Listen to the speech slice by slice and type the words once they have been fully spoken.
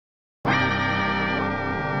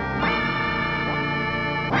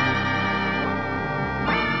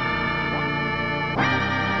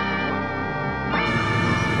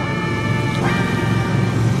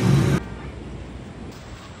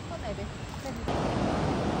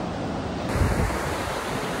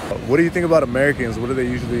What do you think about Americans? What do they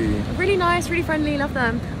usually... Really nice, really friendly, love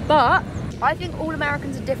them. But I think all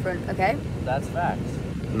Americans are different, okay? That's facts.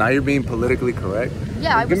 Now you're being politically correct?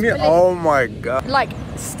 Yeah, I was oh my god. Like,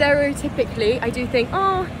 stereotypically, I do think,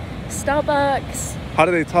 oh, Starbucks. How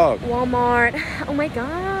do they talk? Walmart. Oh my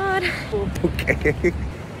god. Okay.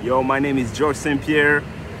 Yo, my name is George St. Pierre.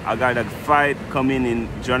 I got a fight coming in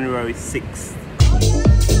January 6th.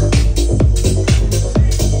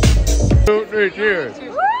 Cheers.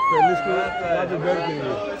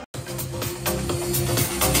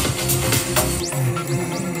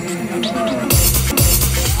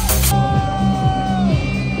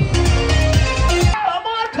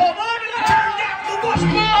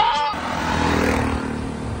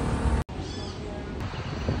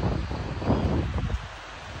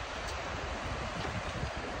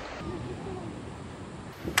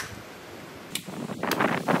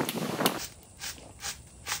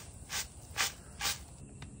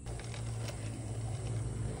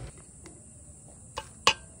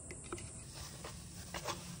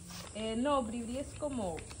 No, Brivri es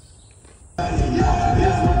como...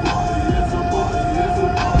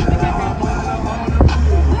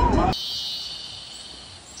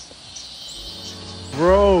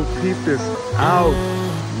 Bro, keep this out.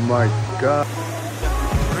 My god.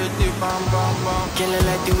 Can I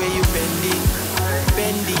like the way you bend it,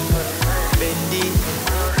 bend it, bend it,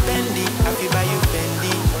 bend it. I feel by you bend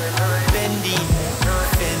it, bend it,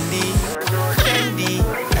 bend it, bend it.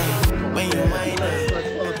 Ay, when you mind it.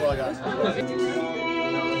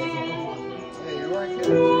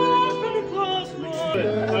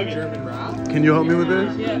 Can you help me with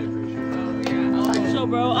this? Yeah. So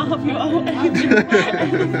bro, I'll help you out.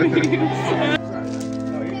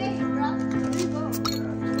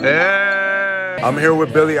 Hey! I'm here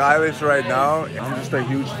with Billie Eilish right now. I'm just a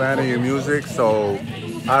huge fan of your music, so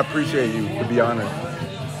I appreciate you, to be honest.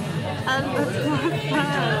 And that's my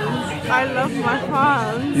fans. I love my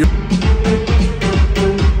fans.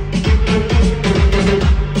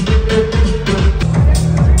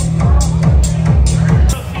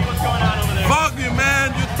 Fuck you,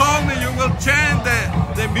 man. You told me you will change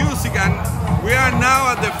the music, and we are now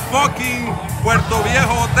at the fucking Puerto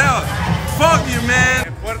Viejo Hotel. Fuck you,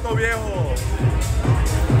 man. Puerto Viejo.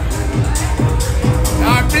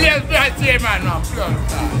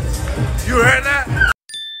 You heard that?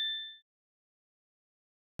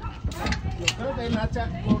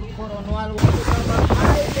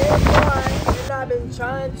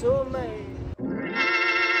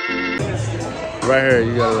 Right here,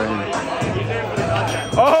 you got it right here.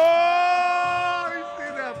 Oh! You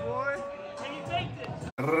see that, boy?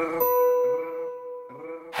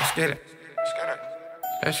 Let's get it.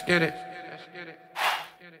 Let's get it.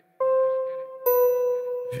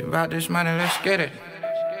 If you about this money, let's get it.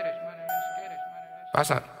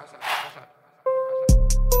 What's up?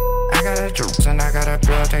 I got a juice and I got a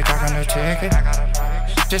bill, they talking the ticket.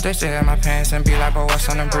 Just they stay in my pants and be like, but what's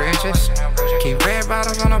on the bridges? Keep red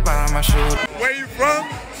bottles on the bottom of my shoes. Where you from?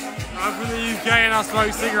 I'm from the UK and I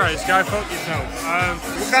smoke cigarettes. Go fuck yourself.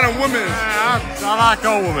 What kind of woman? I like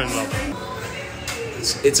all women, love.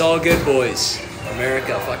 It's all good, boys.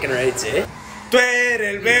 America fucking rates it. Tú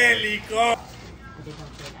eres el bélico.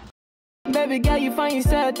 Baby girl, you find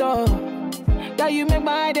yourself though. Girl, you make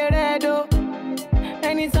my eye red though.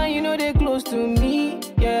 Anytime you know they close to me,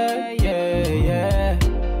 yeah, yeah, yeah.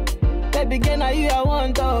 Baby girl, now you I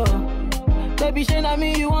want though. Baby, shey na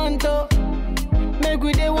me you want though. Make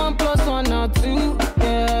we day 1 + 1 or 2,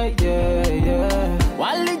 yeah, yeah, yeah.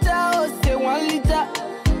 1 liter, oh say 1 liter.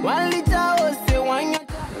 1 liter, oh say 1 liter.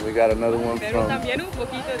 And we got another one from... También un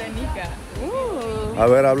poquito de nica. A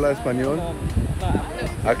ver, ¿habla español?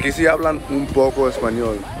 Aquí sí hablan un poco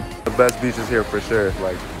español. The best beaches here for sure,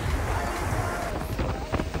 like...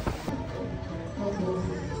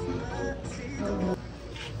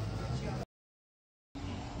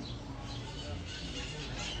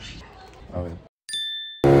 A ver.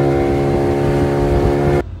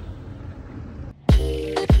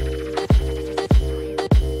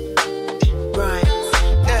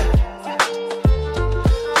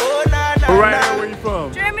 Where you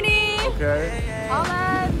from? Germany. Okay.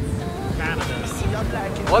 Holland.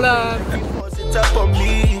 Hola.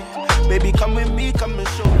 Baby, come with me, come and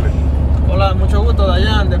show me. Hola, mucho gusto,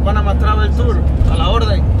 Dayan, de Panama Travel Tour, a la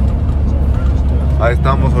orden. Ahí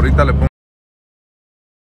estamos, ahorita le pongo.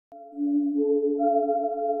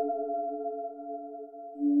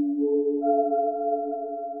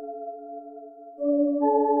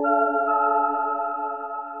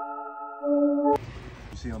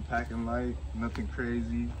 See, I'm packing light, nothing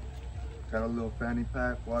crazy. Got a little fanny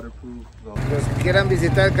pack, waterproof. Los que quieran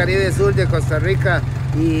visitar el Caribe Sur de Costa Rica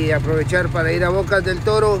y aprovechar para ir a Bocas del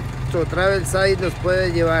Toro, su Travel Site los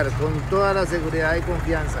puede llevar con toda la seguridad y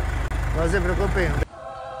confianza. No se preocupen.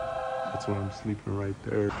 That's why I'm sleeping right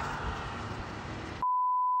there.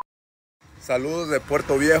 Saludos de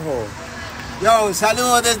Puerto Viejo. Yo,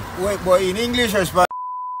 saludos in English or Spanish.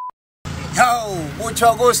 Yo,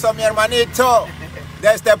 mucho gusto mi hermanito.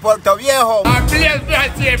 Desde Puerto Viejo.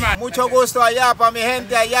 Mucho gusto allá para mi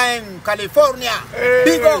gente allá en California. Hey.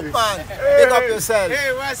 Big up, man. Hey. Big up yourself.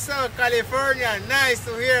 Hey, what's up, California? Nice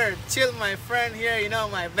to hear. Chill, my friend here. You know,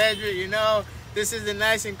 my bedroom. You know, this is the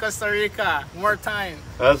nice in Costa Rica. More time.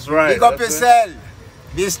 That's right. Big up yourself.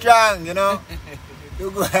 Be strong, you know.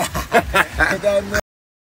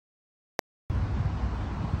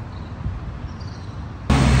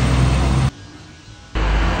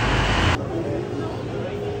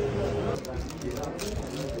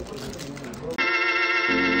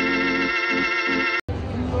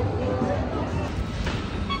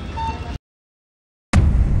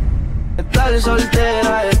 Estar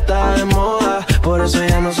soltera está de moda, por eso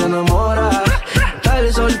ya no se enamora.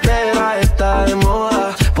 Estar soltera está de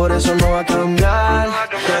moda, por eso no va a cambiar.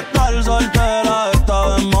 Estar soltera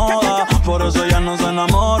está de moda, por eso ya no se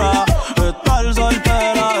enamora. Estar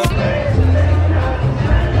soltera.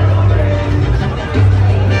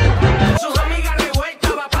 Sus amigas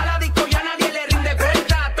revueltas, va pa' la disco, ya nadie le rinde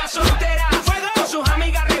cuenta. Está soltera, con sus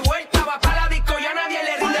amigas revueltas, va pa' la disco, ya nadie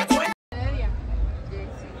le rinde cuenta.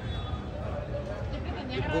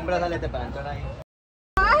 Un brazalete para entrar ahí.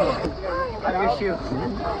 I wish you.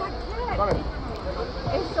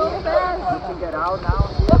 It's so fast. To get out now.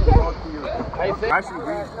 Okay. Actually,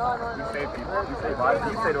 we save people. We save lives.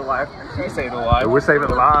 We save lives. We save lives. We're saving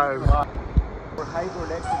lives. For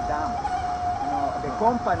hydroelectric dam, you know, the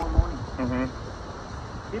company money.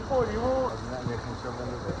 People, you.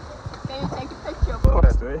 Can you take a picture?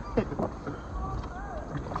 That's right.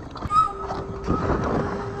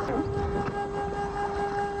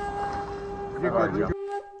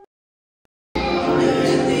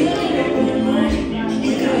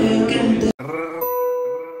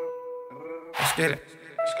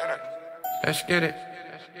 Let's get it.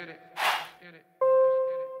 Let's get it.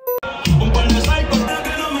 Un par de psychos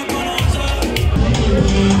que no me conocen.